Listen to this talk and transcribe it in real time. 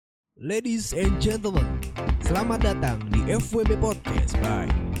Ladies and gentlemen, selamat datang di FWB Podcast by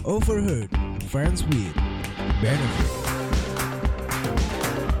Overheard Friends with Benefit.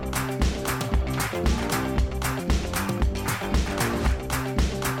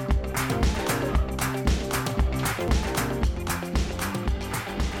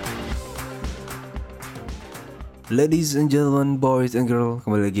 Ladies and gentlemen, boys and girls,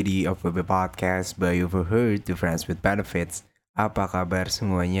 kembali lagi di FWB Podcast by Overheard to Friends with Benefits. Apa kabar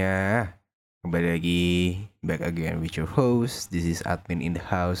semuanya? Kembali lagi, back again with your host. This is admin in the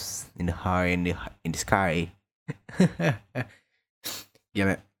house, in the high, in the sky.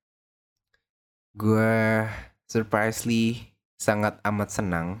 Gila. Gue surprisingly sangat amat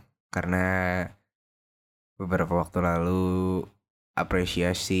senang karena beberapa waktu lalu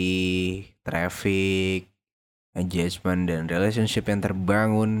apresiasi, traffic, engagement dan relationship yang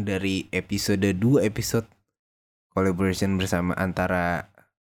terbangun dari episode 2 episode collaboration bersama antara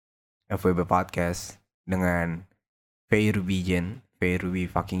FWB Podcast dengan Fairubi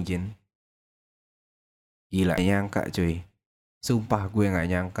fucking Jen. Gila, gak nyangka cuy. Sumpah gue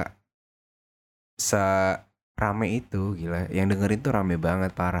gak nyangka serame itu, gila. Yang dengerin tuh rame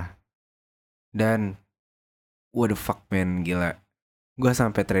banget, parah. Dan what the fuck man, gila. Gue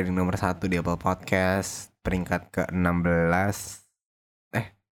sampai trending nomor 1 di Apple Podcast, peringkat ke-16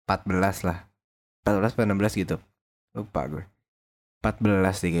 14 lah, 14 atau 16 gitu, lupa gue,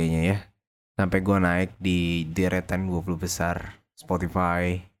 14 sih kayaknya ya. Sampai gue naik di deretan 20 besar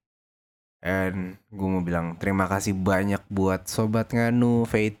Spotify. And gue mau bilang terima kasih banyak buat Sobat Nganu,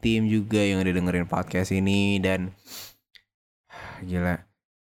 V-Team juga yang udah dengerin podcast ini. Dan gila,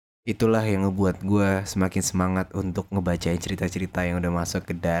 itulah yang ngebuat gue semakin semangat untuk ngebacain cerita-cerita yang udah masuk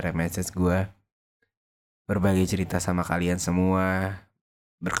ke direct message gue. Berbagi cerita sama kalian semua,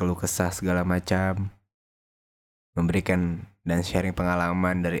 berkeluh kesah segala macam, memberikan dan sharing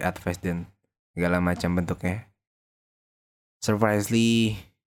pengalaman dari advice dan segala macam bentuknya. Surprisingly,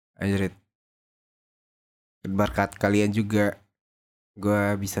 anjrit, berkat kalian juga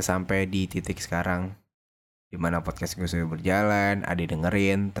gue bisa sampai di titik sekarang dimana podcast gue sudah berjalan, ada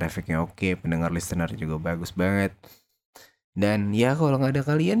dengerin, trafficnya oke, pendengar listener juga bagus banget. Dan ya kalau gak ada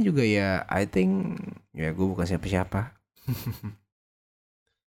kalian juga ya I think ya gue bukan siapa-siapa.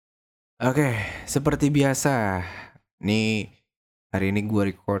 Oke, seperti biasa nih, hari ini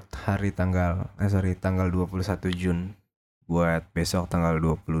gue record tanggal 21 Jun buat besok tanggal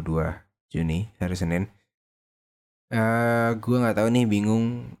 22 Juni, hari Senin. Gue gak tahu nih,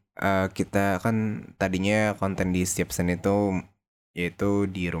 bingung. Kita kan tadinya konten di setiap Senin itu yaitu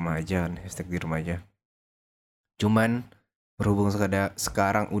di rumah aja kan, hashtag di rumah aja. Cuman berhubung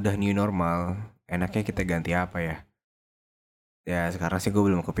sekarang udah new normal, enaknya kita ganti apa ya? Ya sekarang sih gue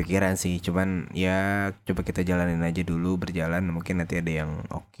belum kepikiran sih, cuman ya coba kita jalanin aja dulu, berjalan mungkin nanti ada yang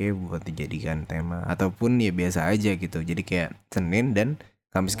oke buat dijadikan tema, ataupun ya biasa aja gitu, jadi kayak Senin dan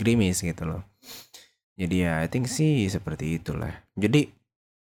Kamis gerimis gitu loh. Jadi ya I think sih seperti itulah. Jadi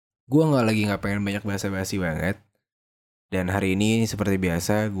gue gak pengen banyak basa-basi banget. Dan hari ini seperti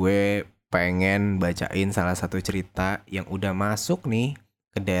biasa gue pengen bacain salah satu cerita yang udah masuk nih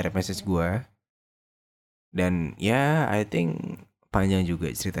ke direct message gue. Dan ya I think panjang juga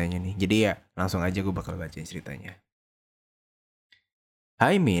ceritanya nih. Jadi ya langsung aja gue bakal bacain ceritanya.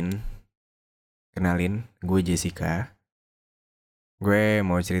 Hai Min, kenalin gue Jessica. Gue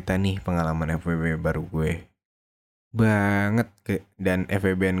mau cerita nih pengalaman FWB baru gue banget dan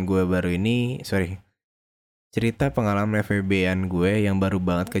FWB-an gue baru ini, cerita pengalaman FWB-an gue yang baru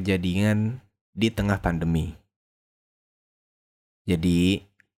banget kejadian di tengah pandemi. Jadi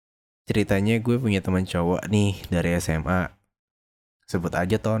ceritanya gue punya teman cowok nih dari SMA. Sebut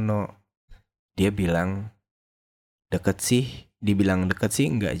aja Tono. Dia bilang dibilang deket sih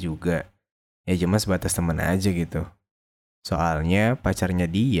enggak juga. Ya cuma sebatas teman aja gitu. Soalnya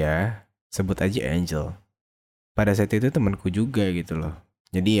pacarnya dia sebut aja Angel. Pada saat itu temanku juga gitu loh.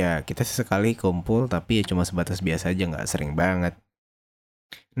 Jadi ya kita sesekali kumpul tapi ya cuma sebatas biasa aja, gak sering banget.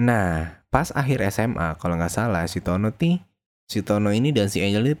 Nah pas akhir SMA kalau gak salah si Tono ini dan si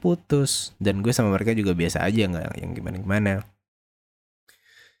Angel ini putus. Dan gue sama mereka juga biasa aja, gak yang gimana-gimana.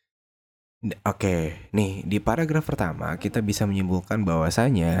 Oke, nih di paragraf pertama kita bisa menyimpulkan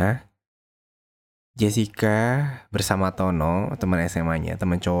bahwasanya Jessica bersama Tono, teman SMA-nya,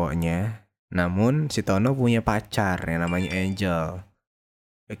 teman cowoknya. Namun si Tono punya pacar yang namanya Angel.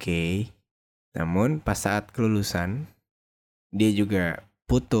 Oke. Namun pas saat kelulusan dia juga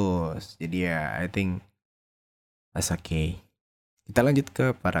putus. Jadi ya I think that's okay. Kita lanjut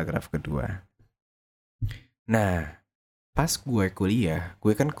ke paragraf kedua. Nah, pas gue kuliah,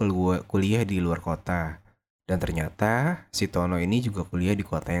 gue kan kuliah di luar kota. Dan ternyata si Tono ini juga kuliah di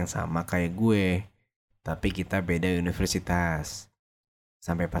kota yang sama kayak gue. Tapi kita beda universitas.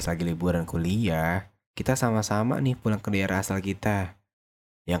 Sampai pas lagi liburan kuliah, kita sama-sama nih pulang ke daerah asal kita.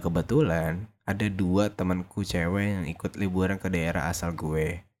 Yang kebetulan ada 2 temanku cewek yang ikut liburan ke daerah asal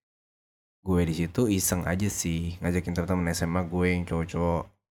gue. Gue di situ iseng aja sih ngajakin teman-teman SMA gue yang cowok-cowok.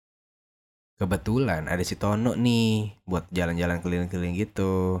 Kebetulan ada si Tono nih buat jalan-jalan keliling-keliling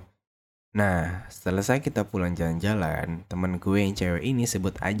gitu. Nah, selesai kita pulang jalan-jalan, temen gue yang cewek ini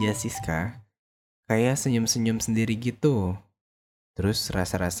sebut aja Siska. Kayak senyum-senyum sendiri gitu. Terus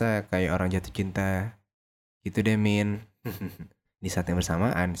rasa-rasa kayak orang jatuh cinta. Gitu deh, Min. Di saat yang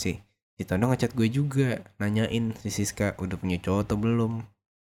bersamaan sih, si Tono ngechat gue juga, nanyain si Siska udah punya cowok atau belum.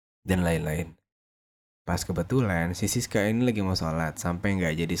 Dan lain-lain. Pas kebetulan, si Siska ini lagi mau sholat, sampai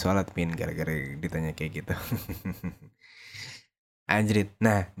nggak jadi sholat, Min, gara-gara ditanya kayak gitu. Anjrit.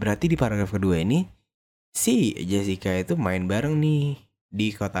 Nah, berarti di paragraf kedua ini, si Jessica itu main bareng nih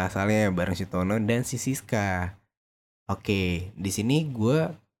di kota asalnya bareng si Tono dan si Siska. Oke, di sini gue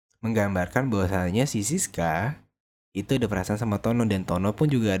menggambarkan bahwasanya si Siska itu ada perasaan sama Tono dan Tono pun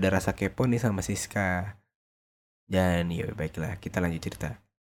juga ada rasa kepo nih sama Siska. Dan ya baiklah, kita lanjut cerita.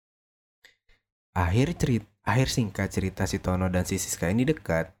 Akhir singkat cerita si Tono dan si Siska ini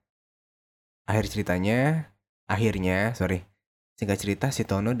dekat. Singkat cerita si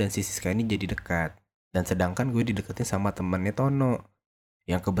Tono dan si Siska ini jadi dekat. Dan sedangkan gue dideketin sama temennya Tono.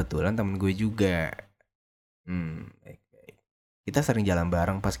 Yang kebetulan temen gue juga. Baik. Kita sering jalan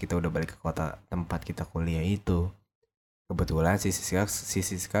bareng pas kita udah balik ke kota tempat kita kuliah itu. Kebetulan si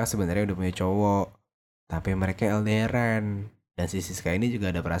Siska sebenarnya udah punya cowok. Tapi mereka LDRan. Dan si Siska ini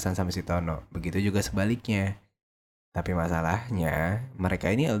juga ada perasaan sama si Tono. Begitu juga sebaliknya. Tapi masalahnya,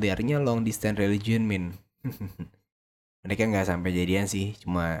 mereka ini LDR-nya long distance religion, Min. Mereka nggak sampai jadian sih,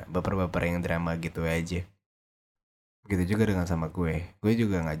 cuma baper-baper yang drama gitu aja. Begitu juga dengan sama gue. Gue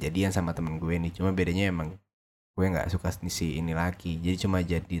juga nggak jadian sama temen gue nih, cuma bedanya emang gue nggak suka si ini lagi, jadi cuma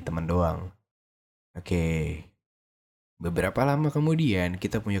jadi teman doang. Oke. Beberapa lama kemudian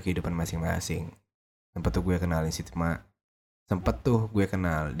kita punya kehidupan masing-masing. Sempet tuh gue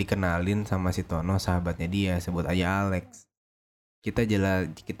dikenalin sama si Tono sahabatnya dia, sebut aja Alex. Kita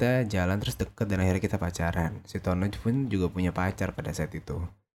jalan terus deket dan akhirnya kita pacaran. Si Tono pun juga punya pacar pada saat itu.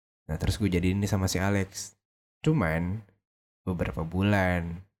 Nah terus gue jadiin ini sama si Alex. Cuman beberapa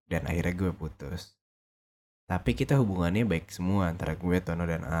bulan dan akhirnya gue putus. Tapi kita hubungannya baik semua antara gue, Tono,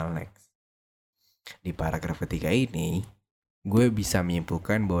 dan Alex. Di paragraf ketiga ini, gue bisa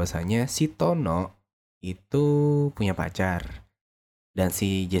menyimpulkan bahwasanya si Tono itu punya pacar. Dan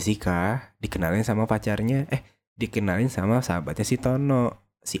si Jessica dikenalin sama sahabatnya si Tono,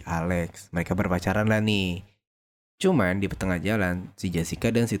 si Alex. Mereka berpacaran lah nih. Cuman di tengah jalan si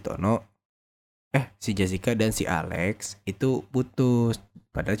Jessica dan si Alex itu putus.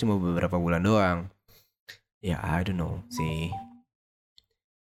 Padahal cuma beberapa bulan doang. Ya I don't know sih.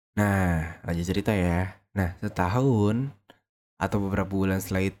 Nah lanjut cerita ya. Nah setahun atau beberapa bulan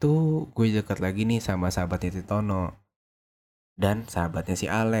setelah itu gue dekat lagi nih sama sahabatnya si Tono. Dan sahabatnya si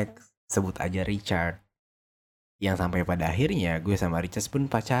Alex, sebut aja Richard. Yang sampai pada akhirnya gue sama Richard pun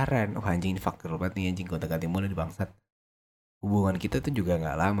pacaran. Oh anjing ini faktor banget nih anjing, gonta-ganti mulu di bangsat. Hubungan kita tuh juga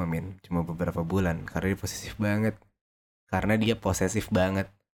gak lama men, cuma beberapa bulan. Karena dia posesif banget.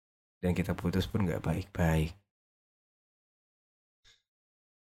 Dan kita putus pun gak baik-baik.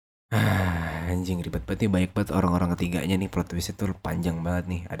 Anjing ribet banget nih, banyak banget orang-orang ketiganya nih. Plot twistnya tuh panjang banget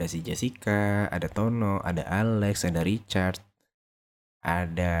nih. Ada si Jessica, ada Tono, ada Alex, ada Richard.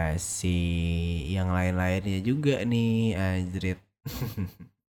 Ada si yang lain-lainnya juga nih, anjrit.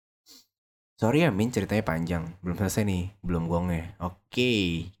 Sorry ya Min, ceritanya panjang. Belum selesai nih, belum gongnya.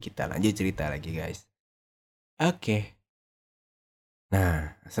 Oke, kita lanjut cerita lagi guys. Oke.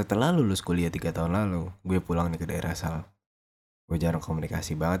 Nah, setelah lulus kuliah 3 tahun lalu, gue pulang nih ke daerah asal. Gue jarang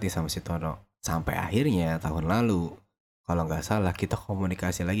komunikasi banget nih sama si Tono. Sampai akhirnya tahun lalu, kalau nggak salah kita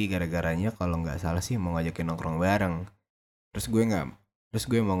komunikasi lagi gara-garanya kalau nggak salah sih mau ngajakin nongkrong bareng. Terus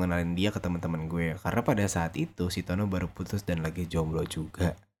gue mau ngenalin dia ke teman-teman gue karena pada saat itu si Tono baru putus dan lagi jomblo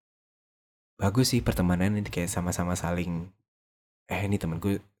juga. Bagus sih pertemanan ini kayak sama-sama saling ini temen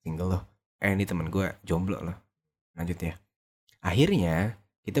gue single loh. Ini temen gue jomblo loh. Lanjut ya. Akhirnya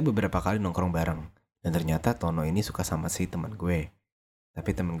kita beberapa kali nongkrong bareng dan ternyata Tono ini suka sama si teman gue. Tapi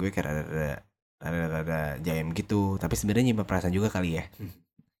temen gue kayak rada jaim gitu. Tapi sebenarnya nyimpen perasaan juga kali ya.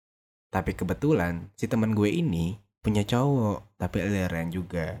 Tapi kebetulan si teman gue ini punya cowok tapi LDR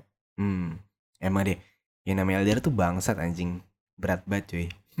juga. Emang deh yang namanya LDR tuh bangsat anjing, berat banget cuy.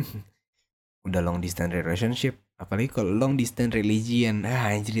 Udah long distance relationship, apalagi kalau long distance religion,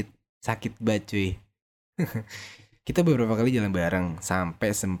 anjir sakit banget cuy. Kita beberapa kali jalan bareng.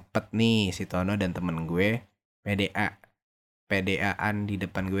 Sampai sempet nih si Tono dan temen gue PDA-an di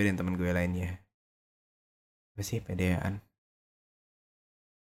depan gue dan temen gue lainnya. Apa sih PDA-an?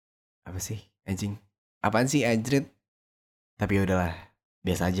 Apa sih anjing? Apaan sih anjrit? Tapi udahlah,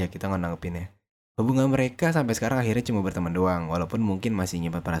 biasa aja kita nanggepinnya. Hubungan mereka sampai sekarang akhirnya cuma berteman doang, walaupun mungkin masih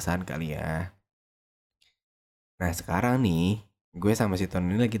nyimpan perasaan kali ya. Nah sekarang nih, gue sama si Ton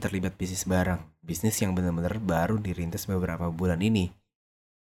ini lagi terlibat bisnis bareng. Bisnis yang bener-bener baru dirintis beberapa bulan ini.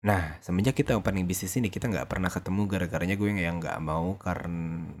 Nah, semenjak kita opening bisnis ini, kita nggak pernah ketemu gara-garanya gue yang nggak mau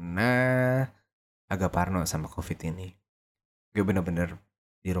karena agak parno sama COVID ini. Gue bener-bener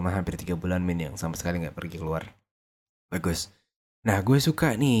di rumah hampir 3 bulan yang sama sekali nggak pergi keluar. Bagus. Nah, gue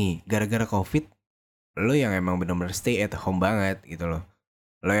suka nih, gara-gara COVID, lo yang emang bener-bener stay at home banget gitu loh.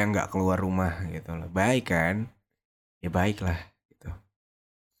 Lo yang nggak keluar rumah gitu loh. Baik kan? Ya baik lah gitu.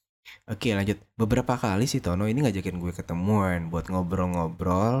 Oke lanjut. Beberapa kali si Tono ini ngajakin gue ketemuan buat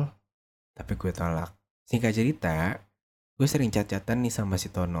ngobrol-ngobrol, tapi gue tolak. Singkat cerita, gue sering chat-chatan nih sama si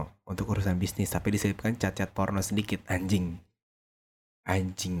Tono untuk urusan bisnis, tapi diselipkan chat-chat porno sedikit. Anjing.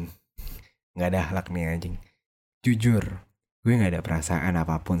 Nggak ada akhlak nih anjing. Jujur, gue nggak ada perasaan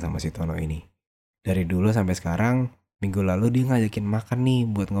apapun sama si Tono ini. Dari dulu sampai sekarang, minggu lalu dia ngajakin makan nih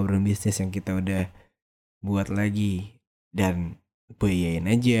buat ngobrol bisnis yang kita udah buat lagi. Dan gue iyain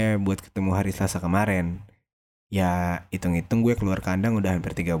aja buat ketemu hari Selasa kemarin. Ya hitung-hitung gue keluar kandang udah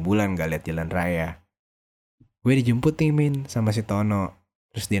hampir 3 bulan gak liat jalan raya. Gue dijemput nih Min sama si Tono.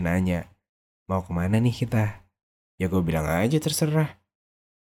 Terus dia nanya, mau kemana nih kita? Ya gue bilang aja terserah.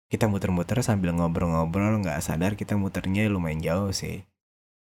 Kita muter-muter sambil ngobrol-ngobrol, gak sadar kita muternya lumayan jauh sih.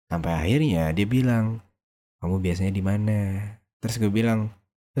 Sampai akhirnya dia bilang, kamu biasanya di mana? Terus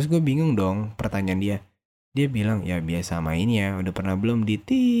gue bingung dong pertanyaan dia. Dia bilang, ya biasa mainnya, udah pernah belum di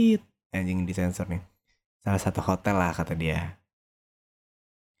tit. Anjing disensor nih. Salah satu hotel lah kata dia.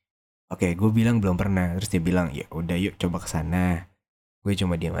 Oke, gue bilang belum pernah. Terus dia bilang, ya udah yuk coba ke sana. Gue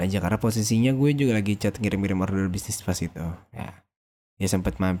cuma diam aja karena posisinya gue juga lagi chat ngirim-ngirim order bisnis pas itu. Ya, dia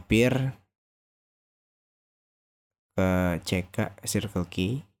sempat mampir ke CK Circle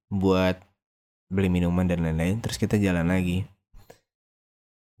K buat beli minuman dan lain-lain. Terus kita jalan lagi.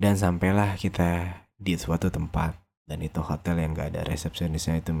 Dan sampailah kita di suatu tempat. Dan itu hotel yang gak ada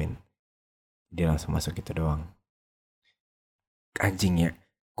resepsionisnya itu Min. Dia langsung masuk gitu doang. Anjing ya.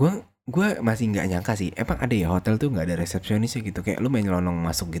 Gue masih nggak nyangka sih. Emang ada ya hotel tuh nggak ada resepsionisnya gitu. Kayak lu main nyelonong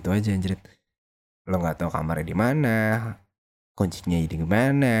masuk gitu aja anjir. Lo nggak tahu kamarnya di mana, kuncinya di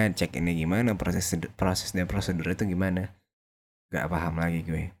gimana, check innya gimana, proses dan prosedur itu gimana. Gak paham lagi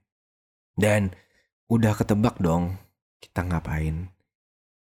gue. Dan udah ketebak dong kita ngapain.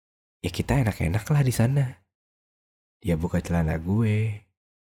 Ya kita enak-enak lah di sana. Dia buka celana gue.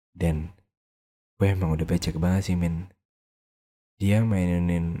 Dan gue emang udah becek banget sih men. Dia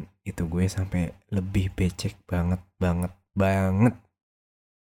mainin itu gue sampai lebih becek banget.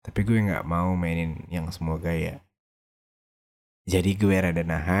 Tapi gue gak mau mainin yang semua gaya. Jadi gue rada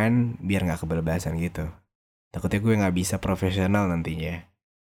nahan biar gak kebablasan gitu. Takutnya gue gak bisa profesional nantinya.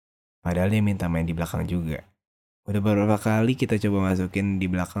 Padahal dia minta main di belakang juga. Udah beberapa kali kita coba masukin di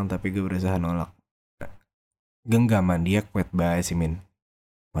belakang tapi gue berusaha nolak. Genggaman dia kuat banget sih Min.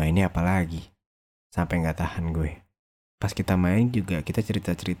 Mainnya apa lagi? Sampai gak tahan gue. Pas kita main juga kita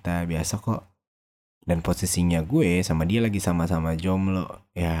cerita-cerita biasa kok. Dan posisinya gue sama dia lagi sama-sama jomblo.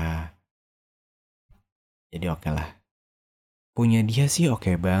 Ya. Jadi oke lah. Punya dia sih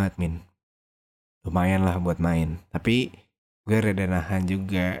oke banget Min. Lumayan lah buat main. Tapi gue rada nahan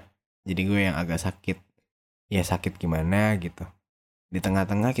juga. Jadi gue yang agak sakit. Ya sakit gimana gitu. Di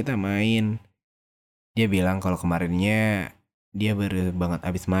tengah-tengah kita main. Dia bilang kalau kemarinnya dia baru banget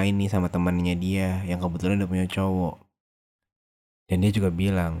abis main nih sama temannya dia yang kebetulan udah punya cowok. Dan dia juga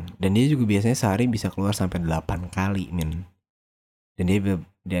biasanya sehari bisa keluar sampai 8 kali Min.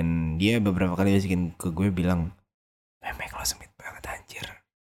 Dan dia beberapa kali bisikin ke gue bilang, memek lo sempit banget anjir.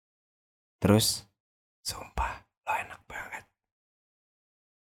 Terus sumpah lo enak banget.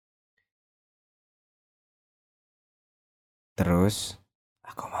 Terus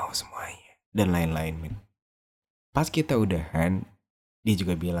aku mau semuanya dan lain-lain Min. Pas kita udahan, dia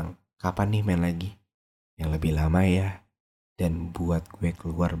juga bilang, kapan nih main lagi? Yang lebih lama ya. Dan buat gue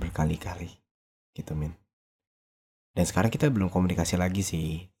keluar berkali-kali. Gitu Min. Dan sekarang kita belum komunikasi lagi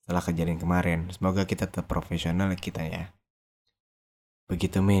sih. Setelah kejadian kemarin. Semoga kita tetap profesional kita ya.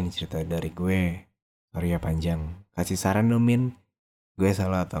 Begitu Min cerita dari gue. Sorry ya panjang. Kasih saran dong Min. Gue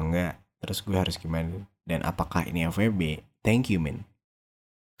salah atau enggak. Terus gue harus gimana. Dan apakah ini FWB? Thank you Min.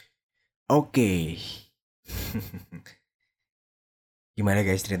 Oke. Gimana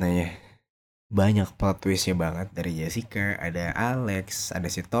guys ceritanya? banyak plot twistnya banget dari Jessica, ada Alex,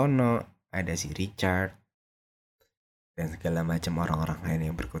 ada si Tono, ada si Richard, dan segala macam orang-orang lain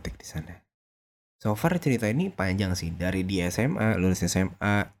yang berkutik di sana. So far cerita ini panjang sih, dari di SMA, lulus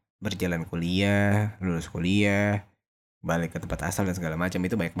SMA, berjalan kuliah, lulus kuliah, balik ke tempat asal dan segala macam,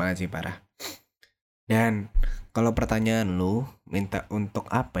 itu banyak banget sih, parah. Dan kalau pertanyaan lu minta untuk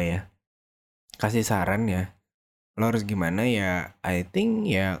apa ya? Kasih saran ya. Lo harus gimana ya? I think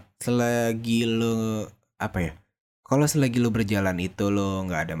ya selagi lo apa ya? Kalau selagi lo berjalan itu lo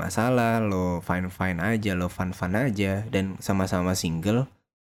nggak ada masalah, lo fine fine aja, lo fun fun aja, dan sama-sama single.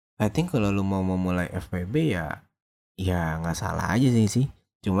 I think kalau lo mau memulai FWB ya nggak salah aja sih.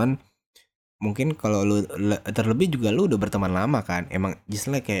 Cuman mungkin kalau lu terlebih juga lu udah berteman lama kan, emang just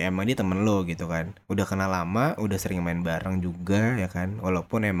like kayak emang dia temen lo gitu kan, udah kenal lama, udah sering main bareng juga ya kan,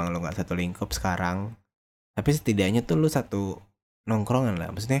 walaupun emang lo nggak satu lingkup sekarang, tapi setidaknya tuh lu satu nongkrongan lah,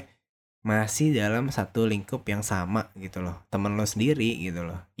 maksudnya masih dalam satu lingkup yang sama gitu loh, temen lo sendiri gitu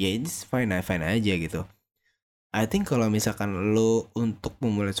loh, ya it's fine fine aja gitu. I think kalau misalkan lu untuk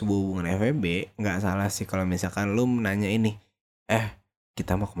memulai sebuah hubungan FWB nggak salah sih kalau misalkan lu nanya ini,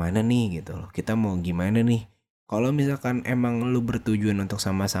 kita mau kemana nih gitu loh, kita mau gimana nih. Kalau misalkan emang lu bertujuan untuk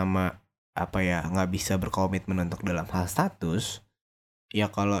sama-sama apa ya, nggak bisa berkomitmen untuk dalam hal status, ya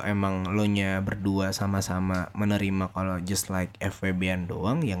kalau emang lo nya berdua sama-sama menerima kalau just like FWB-an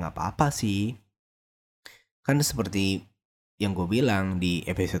doang ya nggak apa-apa sih. Kan seperti yang gue bilang di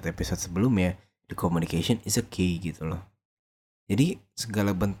episode-episode sebelumnya, the communication is a key gitu loh. Jadi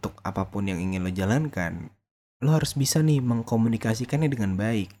segala bentuk apapun yang ingin lo jalankan, lo harus bisa nih mengkomunikasikannya dengan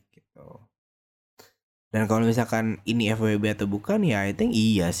baik gitu. Dan kalau misalkan ini FWB atau bukan ya I think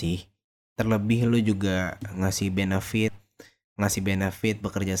iya sih. Terlebih lo juga ngasih benefit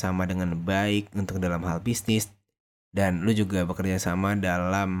bekerja sama dengan baik untuk dalam hal bisnis, dan lu juga bekerja sama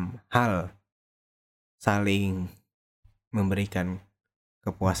dalam hal saling memberikan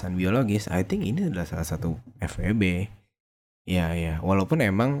kepuasan biologis. I think ini adalah salah satu FWB. Ya, walaupun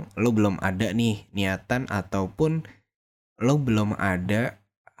emang lu belum ada nih niatan ataupun lu belum ada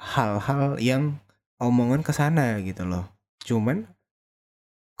hal-hal yang omongan ke sana gitu loh. Cuman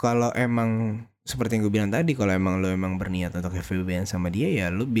kalau emang seperti yang gue bilang tadi, kalau emang lu emang berniat untuk FWB sama dia ya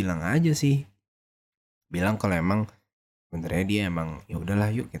lu bilang aja sih. Bilang kalau emang sebenarnya dia emang ya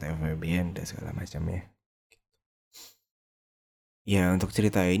udahlah yuk kita FWB-an dan segala macamnya. Ya untuk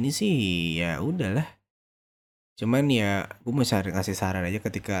cerita ini sih ya udahlah. Cuman ya gue mau ngasih saran aja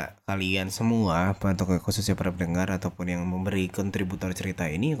ketika kalian semua, untuk khususnya para pendengar ataupun yang memberi kontributor cerita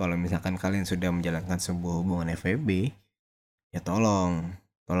ini, kalau misalkan kalian sudah menjalankan sebuah hubungan FWB, ya tolong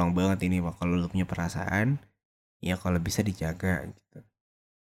banget ini Pak, kalau lu punya perasaan, ya kalau bisa dijaga gitu.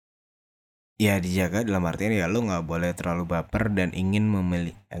 Ya dijaga dalam artian ya lu nggak boleh terlalu baper dan ingin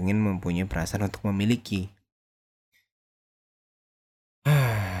mempunyai perasaan untuk memiliki.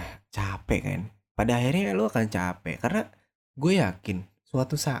 Capek kan? Pada akhirnya lu akan capek karena gue yakin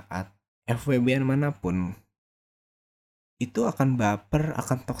suatu saat FWB-an manapun itu akan baper,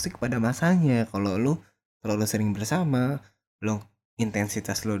 akan toksik pada masanya. Kalau lu terlalu sering bersama, lu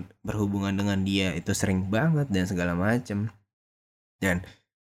intensitas lu berhubungan dengan dia itu sering banget dan segala macem. Dan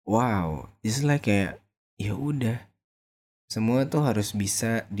wow, it's like kayak ya udah, semua tuh harus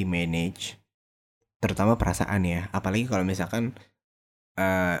bisa di manage, terutama perasaan ya. Apalagi kalau misalkan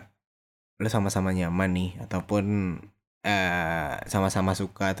lo sama-sama nyaman nih ataupun sama-sama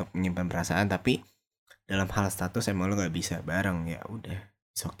suka atau menyimpan perasaan, tapi dalam hal status emang lo nggak bisa bareng, ya udah,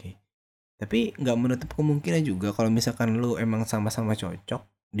 it's okay. Tapi nggak menutup kemungkinan juga kalau misalkan lo emang sama-sama cocok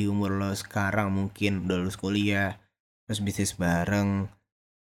di umur lo sekarang, mungkin udah lulus kuliah terus bisnis bareng,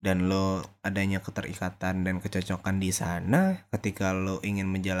 dan lo adanya keterikatan dan kecocokan di sana, ketika lo ingin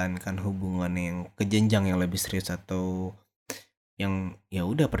menjalankan hubungan yang ke jenjang yang lebih serius atau yang ya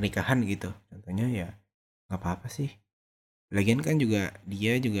udah pernikahan gitu contohnya, ya nggak apa-apa sih. Lagian kan juga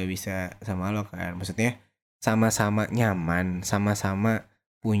dia juga bisa sama lo kan, maksudnya sama-sama nyaman, sama-sama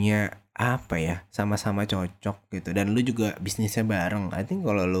punya apa ya, sama-sama cocok gitu, dan lu juga bisnisnya bareng. I think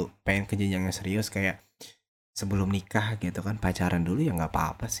kalau lu pengen ke jenjang yang serius kayak sebelum nikah gitu kan, pacaran dulu ya nggak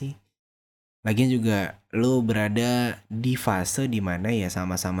apa-apa sih. Lagian juga lu berada di fase dimana ya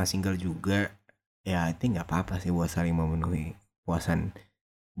sama-sama single juga, ya I think nggak apa-apa sih buat saling memenuhi kepuasan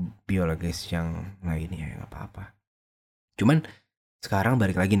biologis yang lainnya, ya nggak apa-apa. Cuman sekarang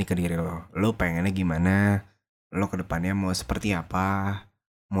balik lagi nih ke diri lo pengennya gimana, lo kedepannya mau seperti apa,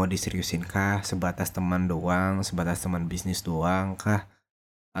 mau diseriusin kah, sebatas teman doang, sebatas teman bisnis doang kah,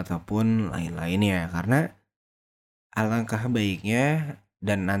 ataupun lain-lainnya. Karena alangkah baiknya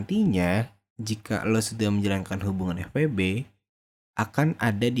dan nantinya jika lo sudah menjalankan hubungan FWB, akan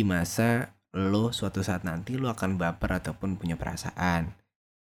ada di masa lo suatu saat nanti lo akan baper ataupun punya perasaan.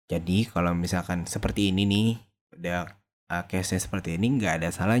 Jadi kalau misalkan seperti ini nih, udah case-nya seperti ini, nggak ada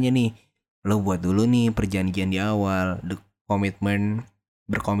salahnya nih lo buat dulu nih perjanjian di awal, berkomitmen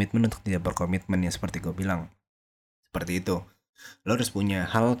untuk tidak berkomitmen, ya seperti gue bilang. Seperti itu. Lo harus punya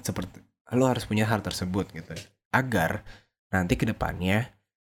hal tersebut gitu, agar nanti ke depannya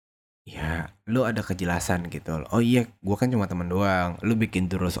ya lu ada kejelasan gitu. Oh iya, gue kan cuma teman doang. Lu bikin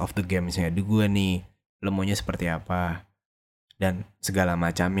the rules of the game misalnya di gue nih, lu maunya seperti apa dan segala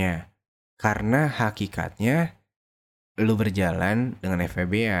macamnya. Karena hakikatnya lu berjalan dengan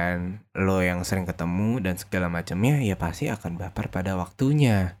FWB-an, lo yang sering ketemu dan segala macamnya, ya pasti akan baper pada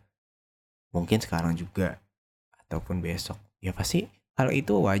waktunya. Mungkin sekarang juga ataupun besok. Ya pasti hal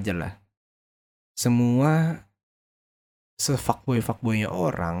itu wajar lah. Semua se-fuckboy-fuckboynya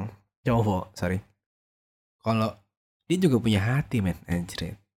orang cowok, kalau dia juga punya hati, men,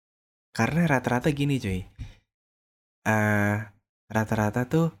 anjir. Karena rata-rata gini cuy, rata-rata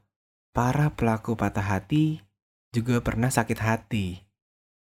tuh para pelaku patah hati juga pernah sakit hati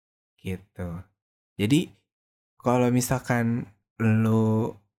gitu. Jadi kalau misalkan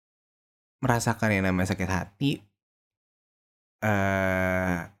lo merasakan yang namanya sakit hati,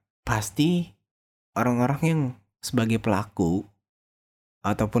 pasti orang-orang yang sebagai pelaku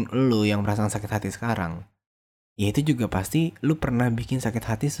ataupun lo yang merasakan sakit hati sekarang, ya itu juga pasti lu pernah bikin sakit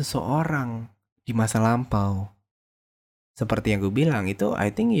hati seseorang di masa lampau. Seperti yang gue bilang itu, I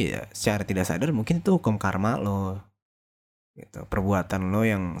think ya secara tidak sadar mungkin itu hukum karma lo. Gitu. Perbuatan lo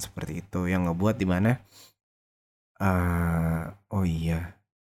yang seperti itu yang ngebuat dimana oh iya,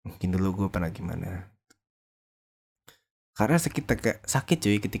 mungkin dulu gue pernah gimana. Karena sakit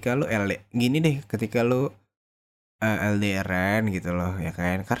cuy ketika lo gini deh, ketika lo LDRan gitu loh, ya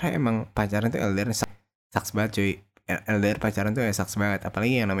kan? Karena emang pacaran tuh LDR saks banget cuy. LDR pacaran tuh saks banget,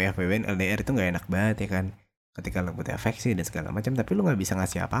 apalagi yang namanya FWB LDR itu nggak enak banget ya kan, ketika lo butuh afeksi dan segala macam tapi lo nggak bisa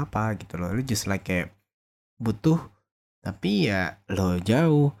ngasih apa-apa gitu loh, lo just like kayak butuh tapi ya lo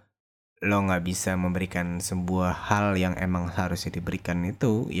jauh, lo nggak bisa memberikan sebuah hal yang emang harusnya diberikan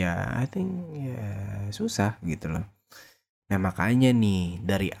itu, ya I think ya susah gitu loh. Nah makanya nih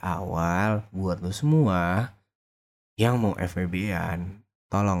dari awal buat lo semua yang mau FWB-an,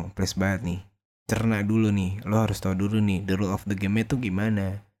 tolong please banget nih, cerna dulu nih, lo harus tahu dulu nih the rule of the game itu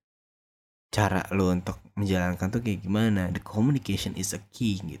gimana, cara lo untuk menjalankan tuh kayak gimana. The communication is a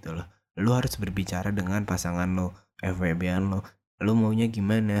key gitu loh. Lo harus berbicara dengan pasangan lo, FWB-an lo maunya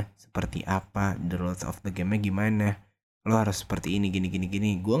gimana, seperti apa, the rules of the game-nya gimana, lo harus seperti ini, gini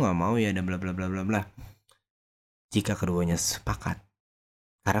gue nggak mau ya dan bla bla bla bla bla. Jika keduanya sepakat,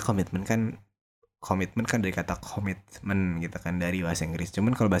 karena komitmen kan dari kata komitmen gitu kan, dari bahasa Inggris.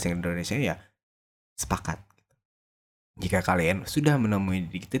 Cuman kalau bahasa Indonesia ya sepakat. Jika kalian sudah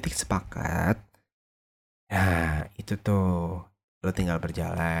menemui di titik sepakat, nah itu tuh lo tinggal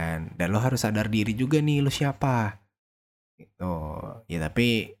berjalan dan lo harus sadar diri juga nih lo siapa gitu. Ya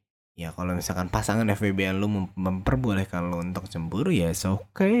tapi ya kalau misalkan pasangan FWB lo memperbolehkan lo untuk cemburu, ya it's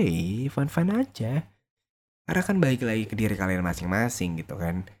okay, fun aja. Karena kan balik lagi ke diri kalian masing-masing gitu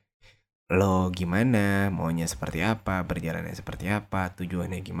kan. Lo gimana, maunya seperti apa, berjalannya seperti apa,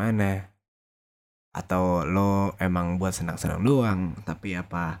 tujuannya gimana. Atau lo emang buat senang-senang doang, tapi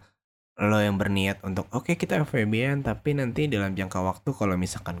apa lo yang berniat untuk oke, kita FWB-an tapi nanti dalam jangka waktu kalau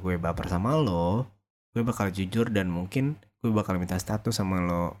misalkan gue baper sama lo, gue bakal jujur dan mungkin gue bakal minta status sama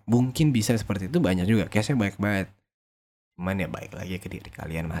lo. Mungkin bisa seperti itu, banyak juga, case-nya banyak banget. Cuman ya baik lagi ke diri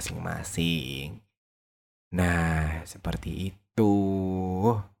kalian masing-masing. Nah, seperti itu.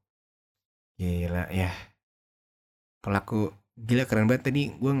 Gila ya. Pelaku gila keren banget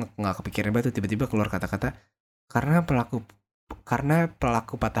tadi, gue nggak kepikiran banget tuh tiba-tiba keluar kata-kata karena pelaku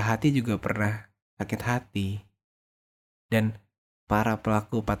patah hati juga pernah sakit hati dan para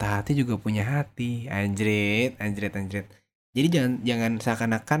pelaku patah hati juga punya hati. Anjrit. Jadi jangan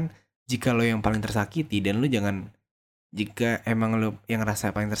seakan-akan jika lo yang paling tersakiti, dan lo jangan, jika emang lo yang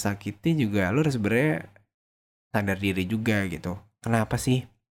rasa paling tersakiti juga, lo harus sebenarnya sadar diri juga gitu. Kenapa sih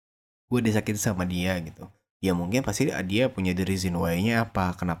gue disakiti sama dia gitu? Ya mungkin pasti dia punya the reason why-nya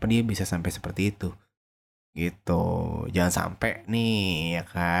apa, kenapa dia bisa sampai seperti itu gitu. Jangan sampai nih ya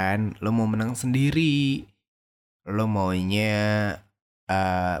kan, lo mau menang sendiri, lo maunya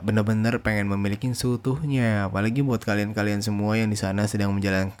bener-bener pengen memiliki seutuhnya. Apalagi buat kalian semua yang di sana sedang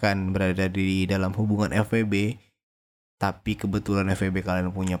berada di dalam hubungan FWB, tapi kebetulan FWB kalian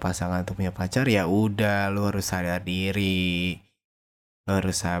punya pasangan atau punya pacar, ya udah, lo harus sadar diri, lo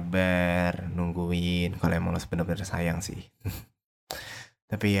harus sabar nungguin kalau emang lo bener-bener sayang sih.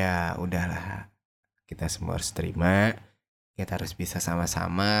 Tapi ya udahlah, kita semua harus terima Kita harus bisa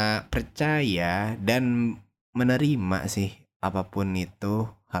sama-sama percaya dan menerima sih apapun itu,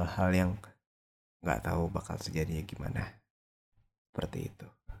 hal-hal yang nggak tahu bakal terjadinya gimana. Seperti itu.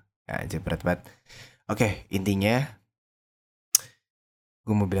 Aja berat banget. Oke, intinya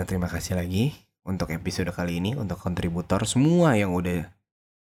gue mau bilang terima kasih lagi untuk episode kali ini, untuk kontributor semua yang udah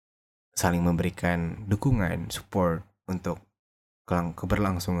saling memberikan dukungan, support untuk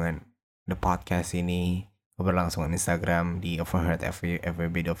keberlangsungan the podcast ini, keberlangsungan Instagram di Overheard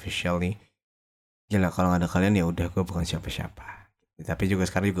FWB official nih. Gila, kalau gak ada kalian ya udah gue bukan siapa-siapa. Tapi juga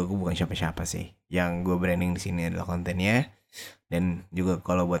sekarang juga gue bukan siapa-siapa sih. Yang gue branding di sini adalah kontennya. Dan juga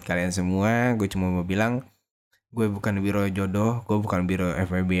kalau buat kalian semua, gue cuma mau bilang, gue bukan biro jodoh, gue bukan biro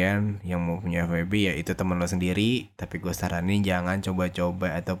FWB-an. Yang mau punya FWB ya itu teman lo sendiri. Tapi gue saranin jangan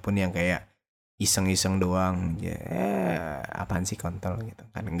coba-coba ataupun yang kayak iseng-iseng doang. Ya, apaan sih kontol gitu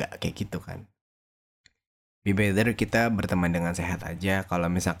kan. Enggak kayak gitu kan. Be better kita berteman dengan sehat aja. Kalau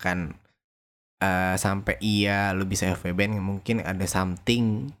misalkan sampai lo bisa FWB, mungkin ada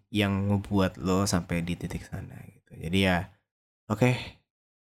something yang ngebuat lo sampai di titik sana gitu. Jadi ya oke.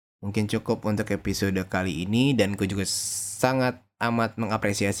 Mungkin cukup untuk episode kali ini. Dan gue juga sangat amat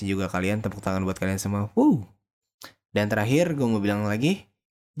mengapresiasi juga kalian. Tepuk tangan buat kalian semua. Dan terakhir gue mau bilang lagi,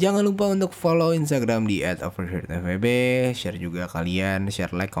 jangan lupa untuk follow Instagram di @overheardfwb. Share juga kalian,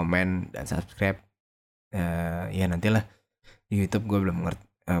 share, like, komen, dan subscribe. Ya nantilah di YouTube gue belum ngerti.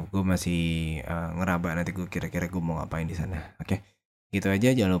 Gue masih ngeraba nanti gue kira-kira gue mau ngapain di sana. Oke. Gitu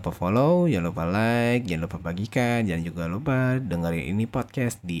aja, jangan lupa follow, jangan lupa like, jangan lupa bagikan, jangan juga lupa dengerin ini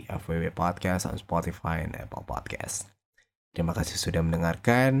podcast di FWB Podcast on Spotify dan Apple Podcast. Terima kasih sudah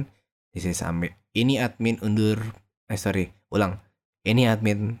mendengarkan. Ini admin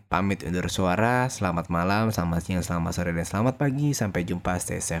pamit undur suara. Selamat malam, selamat siang, selamat sore, dan selamat pagi. Sampai jumpa,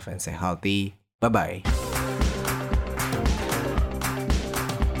 stay safe and stay healthy. Bye-bye.